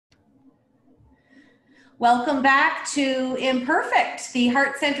Welcome back to Imperfect, the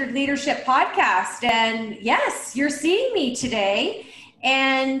Heart-Centered Leadership Podcast. And yes, you're seeing me today.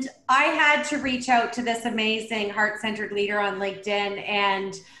 And I had to reach out to this amazing heart-centered leader on LinkedIn.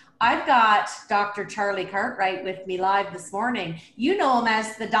 And I've got Dr. Charlie Cartwright with me live this morning. You know him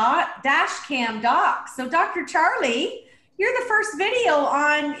as the dash cam doc. So Dr. Charlie, you're the first video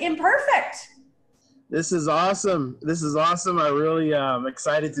on Imperfect. This is awesome. I really am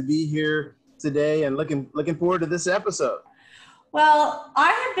excited to be here today and looking forward to this episode. Well, I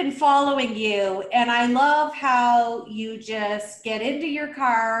have been following you and I love how you just get into your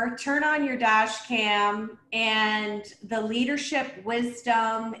car, turn on your dash cam, and the leadership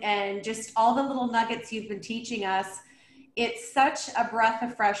wisdom and just all the little nuggets you've been teaching us. It's such a breath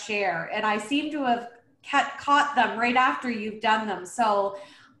of fresh air, and I seem to have caught them right after you've done them. So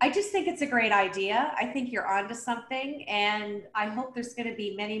I just think it's a great idea. I think you're onto something, and I hope there's going to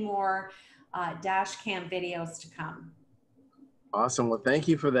be many more dash cam videos to come. Awesome. Well, thank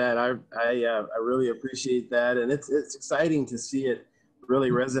you for that. I really appreciate that, and it's exciting to see it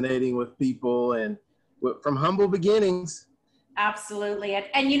really resonating with people and from humble beginnings. Absolutely.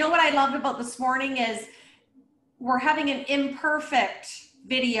 And you know what I loved about this morning is we're having an imperfect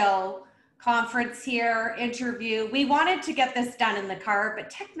video conference here, interview. We wanted to get this done in the car,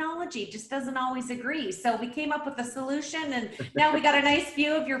 but technology just doesn't always agree. So we came up with a solution, and now we got a nice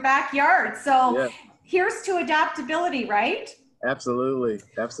view of your backyard. So yeah. Here's to adaptability, right? Absolutely.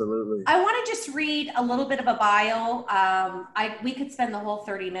 I want to just read a little bit of a bio. We could spend the whole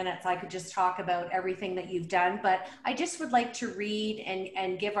 30 minutes. I could just talk about everything that you've done, but I just would like to read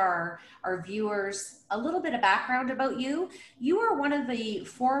and give our viewers a little bit of background about you. You are one of the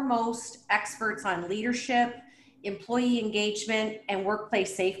foremost experts on leadership, employee engagement, and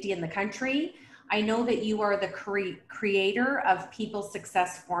workplace safety in the country. I know that you are the creator of People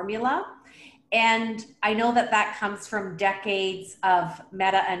Success Formula. And I know that that comes from decades of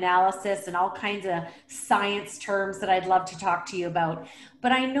meta-analysis and all kinds of science terms that I'd love to talk to you about.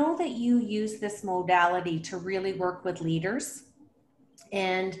 But I know that you use this modality to really work with leaders.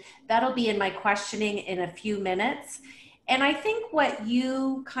 And that'll be in my questioning in a few minutes. And I think what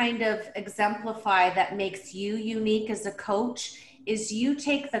you kind of exemplify that makes you unique as a coach is you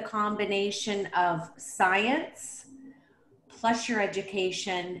take the combination of science plus your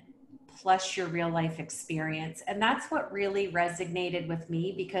education plus your real life experience. And that's what really resonated with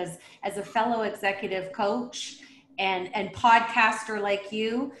me, because as a fellow executive coach and podcaster like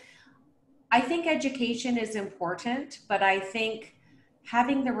you, I think education is important, but I think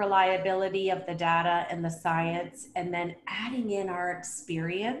having the reliability of the data and the science and then adding in our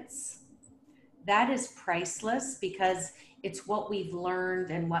experience, that is priceless, because it's what we've learned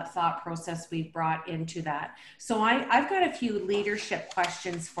and what thought process we've brought into that. So I've got a few leadership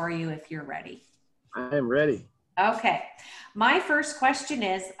questions for you if you're ready. I am ready. Okay. My first question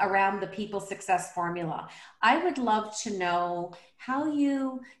is around the People Success Formula. I would love to know how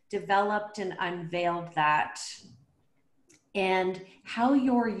you developed and unveiled that and how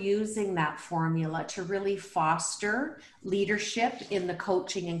you're using that formula to really foster leadership in the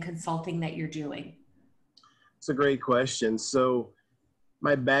coaching and consulting that you're doing. It's a great question. So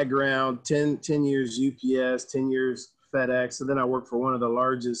my background, 10 years UPS, 10 years FedEx, and then I worked for one of the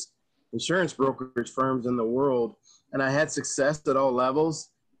largest insurance brokerage firms in the world. And I had success at all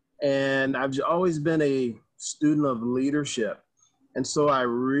levels. And I've always been a student of leadership. And so I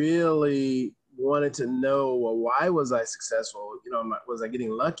really wanted to know, well, why was I successful? You know, was I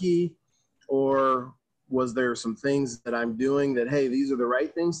getting lucky, or was there some things that I'm doing that, hey, these are the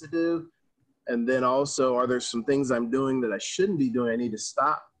right things to do? And then also, are there some things I'm doing that I shouldn't be doing? I need to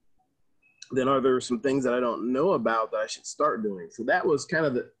stop. Then are there some things that I don't know about that I should start doing? So that was kind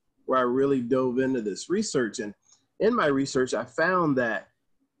of where I really dove into this research. And in my research, I found that,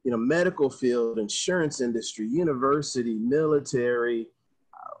 you know, medical field, insurance industry, university, military,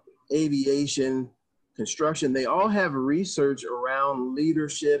 aviation, construction, they all have research around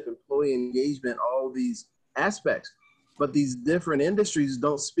leadership, employee engagement, all these aspects. But these different industries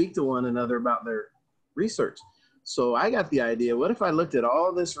don't speak to one another about their research. So I got the idea, what if I looked at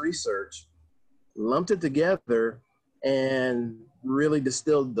all this research, lumped it together, and really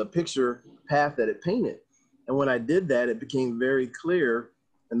distilled the picture path that it painted? And when I did that, it became very clear.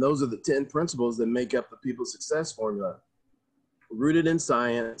 And those are the 10 principles that make up the People Success Formula, rooted in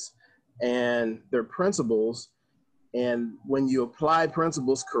science and their principles. And when you apply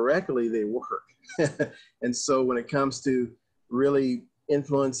principles correctly, they work. And so when it comes to really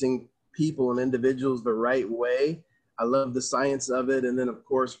influencing people and individuals the right way, I love the science of it. And then, of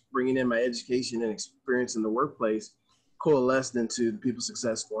course, bringing in my education and experience in the workplace coalesced into the People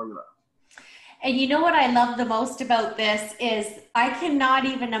Success Formula. And you know what I love the most about this is I cannot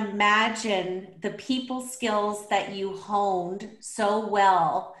even imagine the people skills that you honed so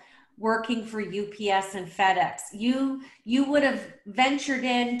well working for UPS and FedEx. You would have ventured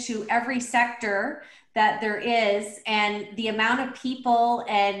into every sector that there is, and the amount of people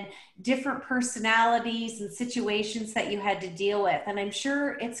and different personalities and situations that you had to deal with. And I'm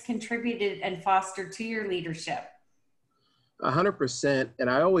sure it's contributed and fostered to your leadership. 100%. And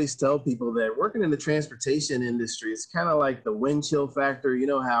I always tell people that working in the transportation industry, it's kind of like the wind chill factor. You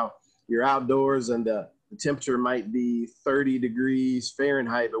know how you're outdoors and the temperature might be 30 degrees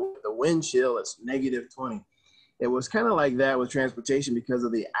Fahrenheit, but with the wind chill, it's negative 20. It was kind of like that with transportation because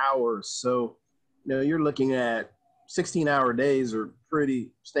of the hours. So, you're looking at 16-hour days are pretty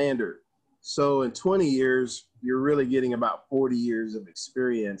standard. So in 20 years, you're really getting about 40 years of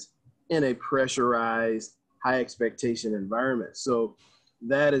experience in a pressurized, high expectation environment. So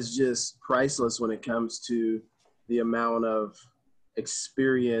that is just priceless when it comes to the amount of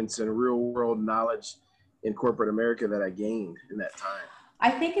experience and real world knowledge in corporate America that I gained in that time. I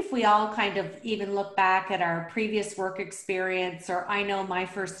think if we all kind of even look back at our previous work experience, or I know my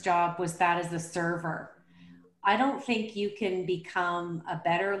first job was that as a server. I don't think you can become a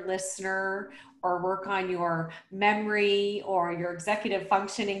better listener or work on your memory or your executive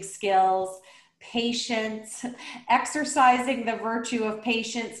functioning skills, patience, exercising the virtue of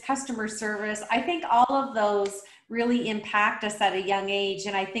patience, customer service. I think all of those really impact us at a young age.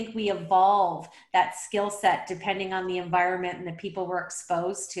 And I think we evolve that skill set depending on the environment and the people we're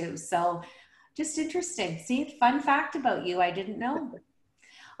exposed to. So just interesting. See, fun fact about you, I didn't know.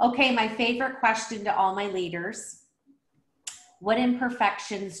 Okay, my favorite question to all my leaders. What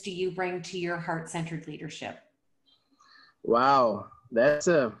imperfections do you bring to your heart-centered leadership? Wow,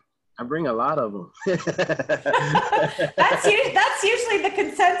 I bring a lot of them. That's usually the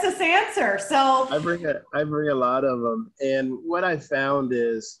consensus answer. So I bring a lot of them. And what I found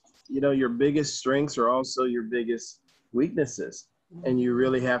is, your biggest strengths are also your biggest weaknesses. And you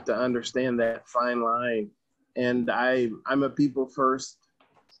really have to understand that fine line. And I'm a people first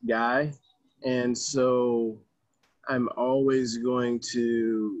guy. And so I'm always going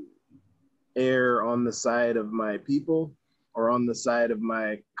to err on the side of my people or on the side of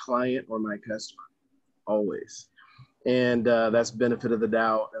my client or my customer, always. And that's benefit of the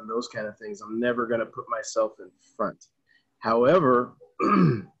doubt and those kind of things. I'm never going to put myself in front. However,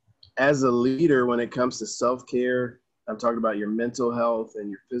 as a leader, when it comes to self-care, I'm talking about your mental health and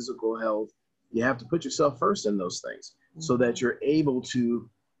your physical health, you have to put yourself first in those things so that you're able to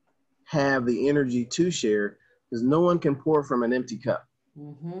have the energy to share, because no one can pour from an empty cup.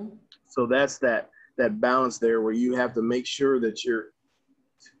 Mm-hmm. So that's that balance there where you have to make sure that you're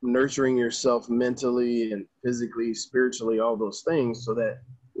nurturing yourself mentally and physically, spiritually, all those things, so that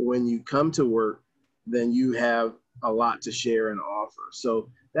when you come to work, then you have a lot to share and offer. So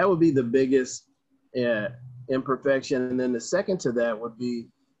that would be the biggest imperfection. And then the second to that would be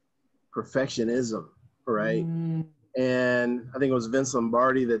perfectionism, right? Mm. And I think it was Vince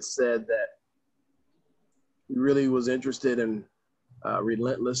Lombardi that said that he really was interested in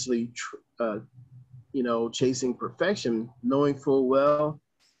relentlessly, chasing perfection, knowing full well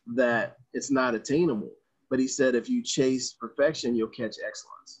that it's not attainable. But he said, if you chase perfection, you'll catch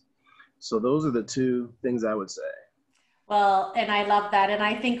excellence. So those are the two things I would say. Well, and I love that. And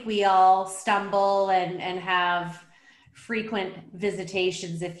I think we all stumble and have frequent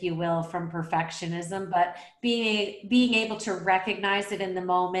visitations, if you will, from perfectionism, but being able to recognize it in the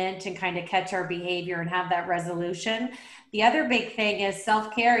moment and kind of catch our behavior and have that resolution. The other big thing is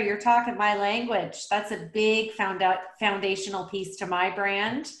self-care. You're talking my language. That's a big foundational piece to my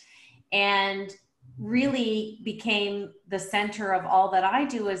brand, and really became the center of all that I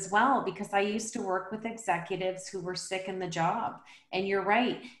do as well, because I used to work with executives who were sick in the job. And you're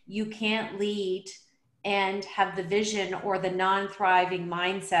right, you can't lead and have the vision or the non-thriving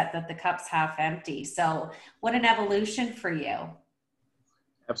mindset that the cup's half empty. So what an evolution for you.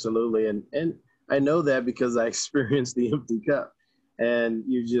 Absolutely. And I know that because I experienced the empty cup, and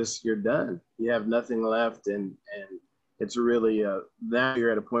you're done. You have nothing left. And it's really, now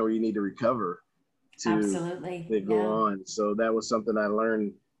you're at a point where you need to recover to go on. So that was something I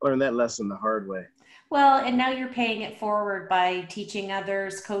learned that lesson the hard way. Well, and now you're paying it forward by teaching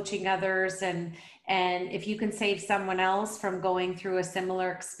others, coaching others, and if you can save someone else from going through a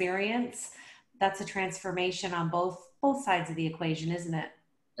similar experience, that's a transformation on both sides of the equation, isn't it?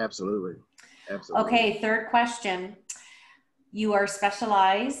 Absolutely. Okay, third question. You are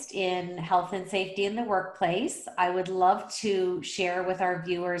specialized in health and safety in the workplace. I would love to share with our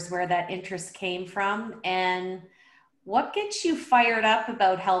viewers where that interest came from and What gets you fired up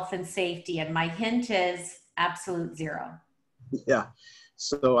about health and safety? And my hint is absolute zero. Yeah.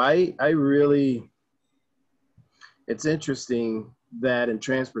 So I really, it's interesting that in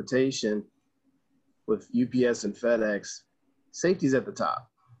transportation with UPS and FedEx, safety's at the top,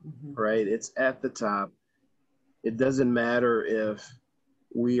 right? It's at the top. It doesn't matter if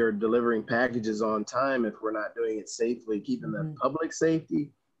we are delivering packages on time if we're not doing it safely, keeping the public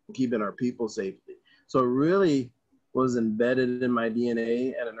safety, and keeping our people safety. So it really was embedded in my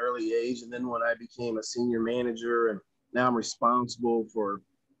DNA at an early age. And then when I became a senior manager and now I'm responsible for,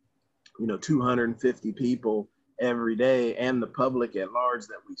 250 people every day and the public at large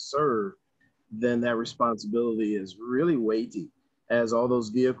that we serve, then that responsibility is really weighty as all those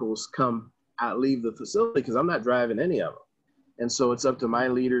vehicles leave the facility, because I'm not driving any of them. And so it's up to my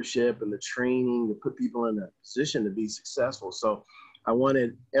leadership and the training to put people in a position to be successful. So I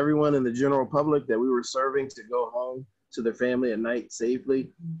wanted everyone in the general public that we were serving to go home to their family at night safely.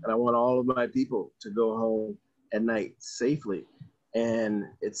 And I want all of my people to go home at night safely. And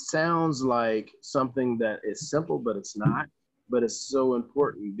it sounds like something that is simple, but it's not. But it's so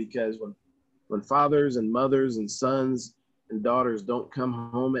important, because when fathers and mothers and sons and daughters don't come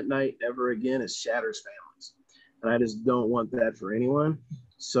home at night ever again, it shatters families. And I just don't want that for anyone.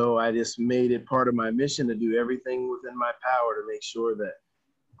 So I just made it part of my mission to do everything within my power to make sure that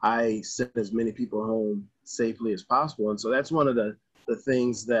I send as many people home safely as possible. And so that's one of the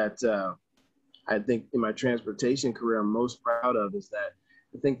things that I think in my transportation career I'm most proud of, is that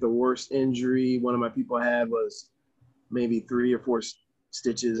I think the worst injury one of my people had was maybe 3 or 4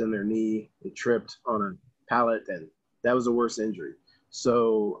 stitches in their knee. They tripped on a pallet, and that was the worst injury.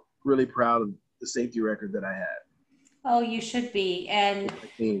 So really proud of the safety record that I had. Oh, you should be. And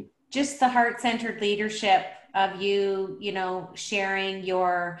just the heart-centered leadership of you, sharing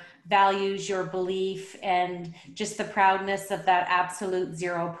your values, your belief, and just the proudness of that absolute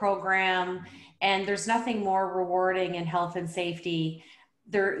zero program. And there's nothing more rewarding in health and safety.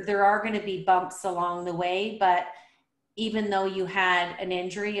 There are going to be bumps along the way, but even though you had an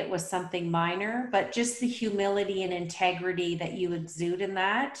injury, it was something minor, but just the humility and integrity that you exude in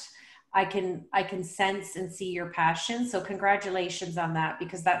that, I can sense and see your passion. So congratulations on that,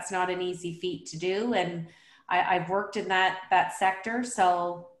 because that's not an easy feat to do. And I've worked in that sector.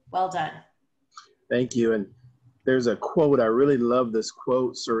 So well done. Thank you. And there's a quote, I really love this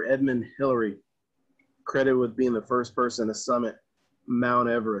quote. Sir Edmund Hillary, credited with being the first person to summit Mount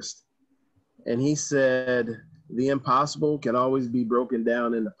Everest. And he said, the impossible can always be broken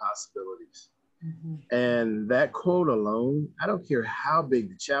down into possibilities. And that quote alone, I don't care how big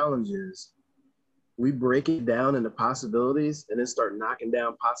the challenge is, we break it down into possibilities and then start knocking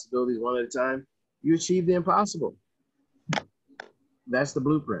down possibilities one at a time, you achieve the impossible. That's the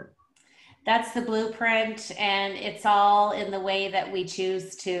blueprint. That's the blueprint, and it's all in the way that we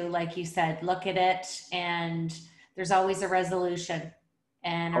choose to, like you said, look at it. And there's always a resolution,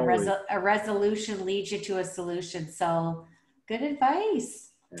 and a resolution leads you to a solution. So good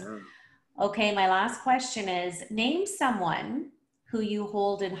advice. Yeah. Okay, my last question is, name someone who you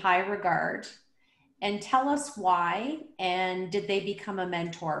hold in high regard and tell us why, and did they become a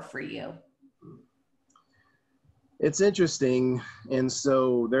mentor for you? It's interesting. And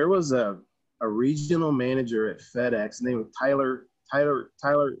so there was a regional manager at FedEx named Tyler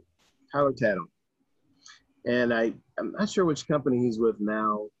Tatum. And I'm not sure which company he's with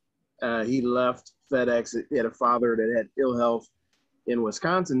now. He left FedEx. He had a father that had ill health in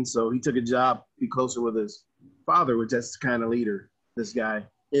Wisconsin, so he took a job to be closer with his father, which that's the kind of leader this guy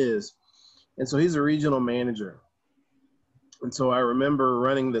is. And so he's a regional manager. And so I remember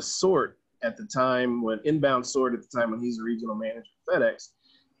running the sort at the time, when inbound sort at the time when he's a regional manager at FedEx.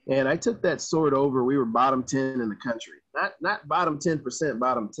 And I took that sort over. We were bottom 10 in the country, not bottom 10%,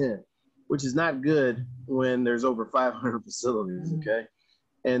 bottom 10, which is not good when there's over 500 facilities. Okay.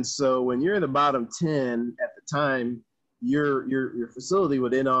 And so when you're in the bottom 10 at the time, your facility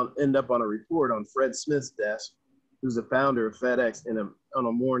would end up on a report on Fred Smith's desk, who's the founder of FedEx,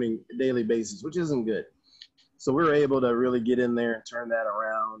 on a daily basis, which isn't good. So we were able to really get in there and turn that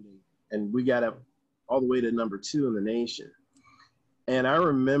around, and we got up all the way to number 2 in the nation. And I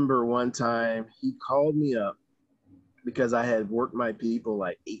remember one time he called me up because I had worked my people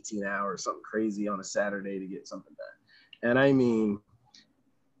like 18 hours, something crazy on a Saturday to get something done. And I mean,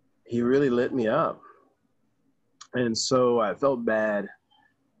 he really lit me up. And so I felt bad.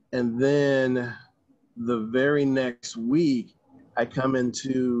 And then the very next week, I come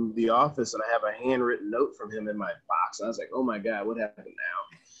into the office and I have a handwritten note from him in my box. And I was like, oh my God, what happened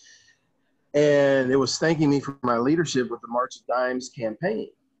now? And it was thanking me for my leadership with the March of Dimes campaign.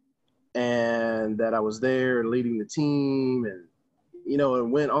 and that I was there leading the team, and it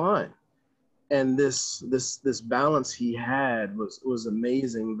went on. And this balance he had was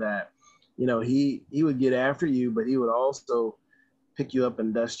amazing. That he would get after you, but he would also pick you up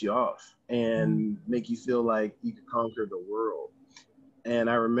and dust you off and make you feel like you could conquer the world. And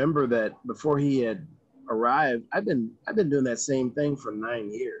I remember that before he had arrived, I've been doing that same thing for 9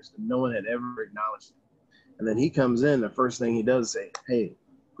 years, and no one had ever acknowledged it. And then he comes in, the first thing he does is say, "Hey,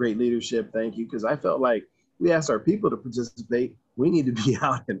 great leadership, thank you," because I felt like we asked our people to participate. We need to be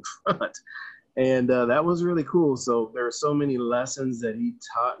out in front. And that was really cool. So there are so many lessons that he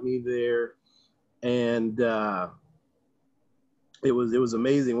taught me there. And it was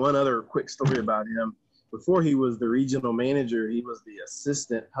amazing. One other quick story about him: before he was the regional manager, he was the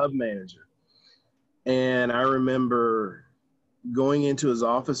assistant hub manager. And I remember going into his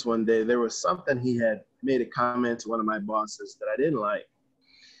office one day. There was something he had made a comment to one of my bosses that I didn't like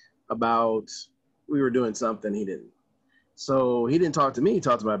about. We were doing something he didn't. So he didn't talk to me, he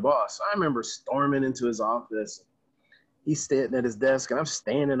talked to my boss. So I remember storming into his office. He's standing at his desk and I'm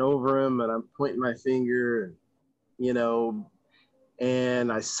standing over him and I'm pointing my finger, and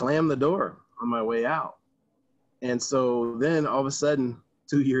and I slammed the door on my way out. And so then all of a sudden,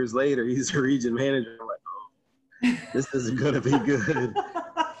 2 years later, he's a region manager. I'm like, oh, this isn't going to be good.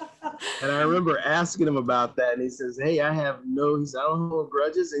 And I remember asking him about that, and he says, "Hey, he said, I don't hold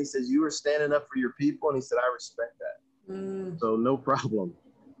grudges." And he says, "You were standing up for your people." And he said, "I respect that. So no problem."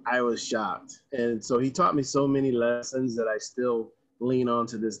 I was shocked. And so he taught me so many lessons that I still lean on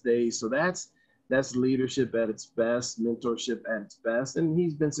to this day. So that's leadership at its best, mentorship at its best. And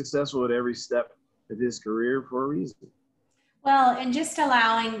he's been successful at every step of his career for a reason. Well, and just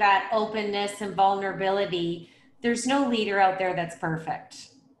allowing that openness and vulnerability. There's no leader out there that's perfect.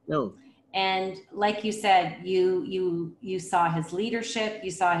 No. And like you said, you saw his leadership,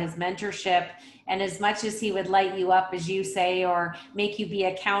 you saw his mentorship, and as much as he would light you up, as you say, or make you be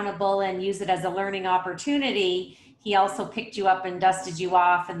accountable and use it as a learning opportunity, he also picked you up and dusted you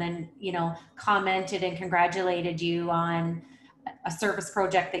off, and then commented and congratulated you on a service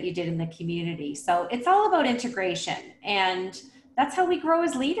project that you did in the community. So it's all about integration, and that's how we grow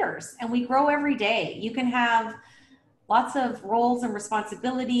as leaders, and we grow every day. You can have lots of roles and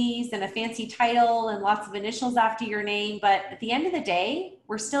responsibilities and a fancy title and lots of initials after your name. But at the end of the day,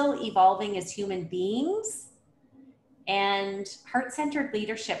 we're still evolving as human beings, and heart-centered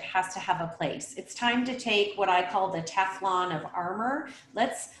leadership has to have a place. It's time to take what I call the Teflon of armor.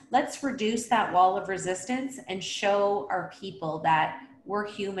 Let's reduce that wall of resistance and show our people that we're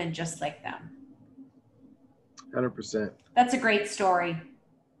human just like them. 100%. That's a great story.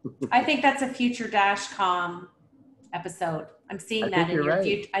 I think that's a future Dashcom episode. I'm seeing that in your right.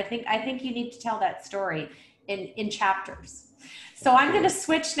 future. I think you need to tell that story in chapters. So I'm going to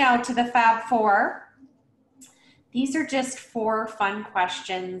switch now to the Fab Four. These are just 4 fun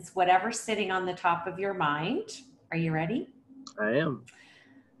questions, whatever's sitting on the top of your mind. Are you ready? I am.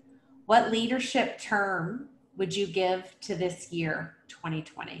 What leadership term would you give to this year,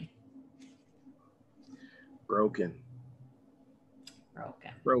 2020? Broken.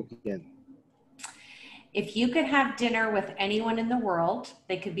 If you could have dinner with anyone in the world,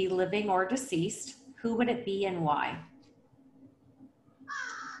 they could be living or deceased, who would it be and why?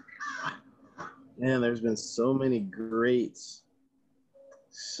 Man, there's been so many greats.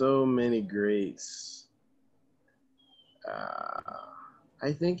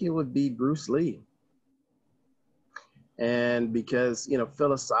 I think it would be Bruce Lee. And because,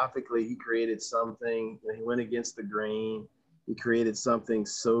 philosophically, he created something, he went against the grain. He created something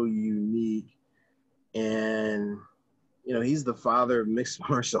so unique. And, he's the father of mixed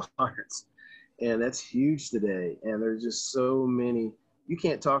martial arts. And that's huge today. And there's just so many. You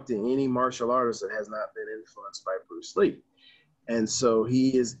can't talk to any martial artist that has not been influenced by Bruce Lee. And so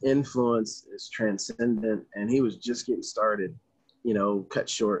his influence is transcendent, and he was just getting started, cut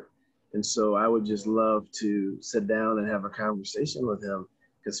short. And so I would just love to sit down and have a conversation with him,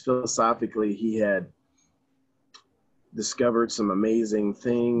 because philosophically he had discovered some amazing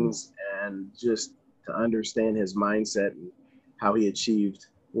things, and just to understand his mindset and how he achieved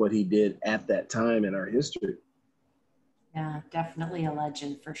what he did at that time in our history. Yeah, definitely a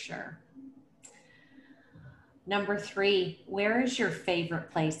legend for sure. Number 3, where is your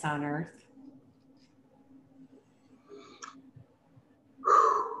favorite place on earth?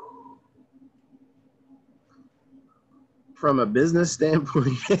 From a business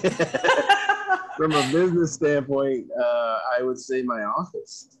standpoint, I would say my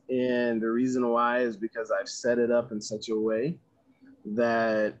office. And the reason why is because I've set it up in such a way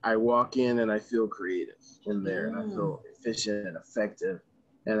that I walk in and I feel creative in there, and I feel efficient and effective.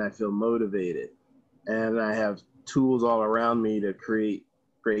 and I feel motivated, and I have tools all around me to create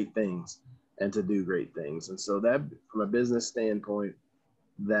great things and to do great things. And so that, from a business standpoint,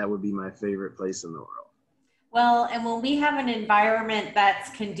 that would be my favorite place in the world. Well, and when we have an environment that's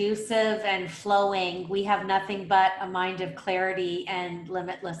conducive and flowing, we have nothing but a mind of clarity and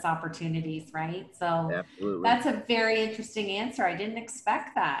limitless opportunities, right? So Absolutely. that's a very interesting answer. I didn't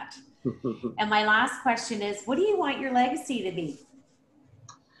expect that. And my last question is, what do you want your legacy to be?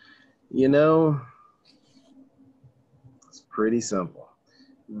 You know, it's pretty simple.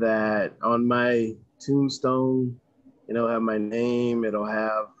 That on my tombstone, have my name, it'll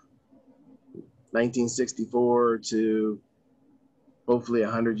have 1964 to hopefully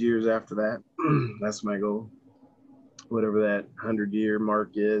 100 years after that. That's my goal, whatever that 100-year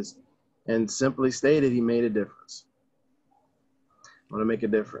mark is. And simply stated, he made a difference. I want to make a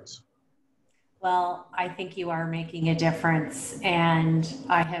difference. Well, I think you are making a difference, and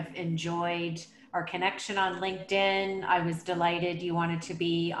I have enjoyed our connection on LinkedIn. I was delighted you wanted to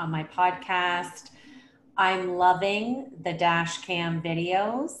be on my podcast. I'm loving the dash cam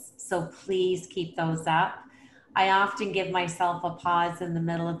videos, so please keep those up. I often give myself a pause in the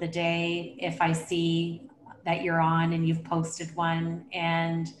middle of the day if I see that you're on and you've posted one,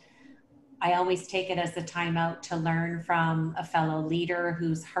 and I always take it as a timeout to learn from a fellow leader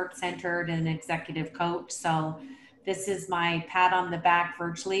who's heart-centered and an executive coach. So this is my pat on the back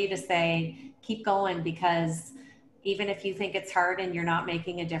virtually to say, keep going, because even if you think it's hard and you're not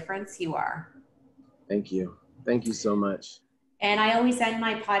making a difference, you are. Thank you. Thank you so much. And I always end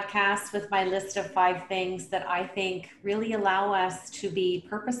my podcast with my list of 5 things that I think really allow us to be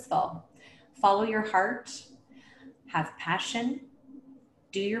purposeful. Follow your heart, have passion,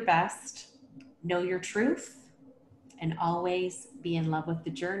 do your best, know your truth, and always be in love with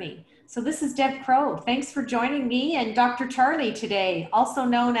the journey. So this is Deb Crow. Thanks for joining me and Dr. Charlie today, also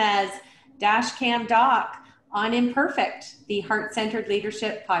known as Dashcam Doc on Imperfect, the Heart-Centered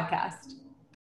Leadership Podcast.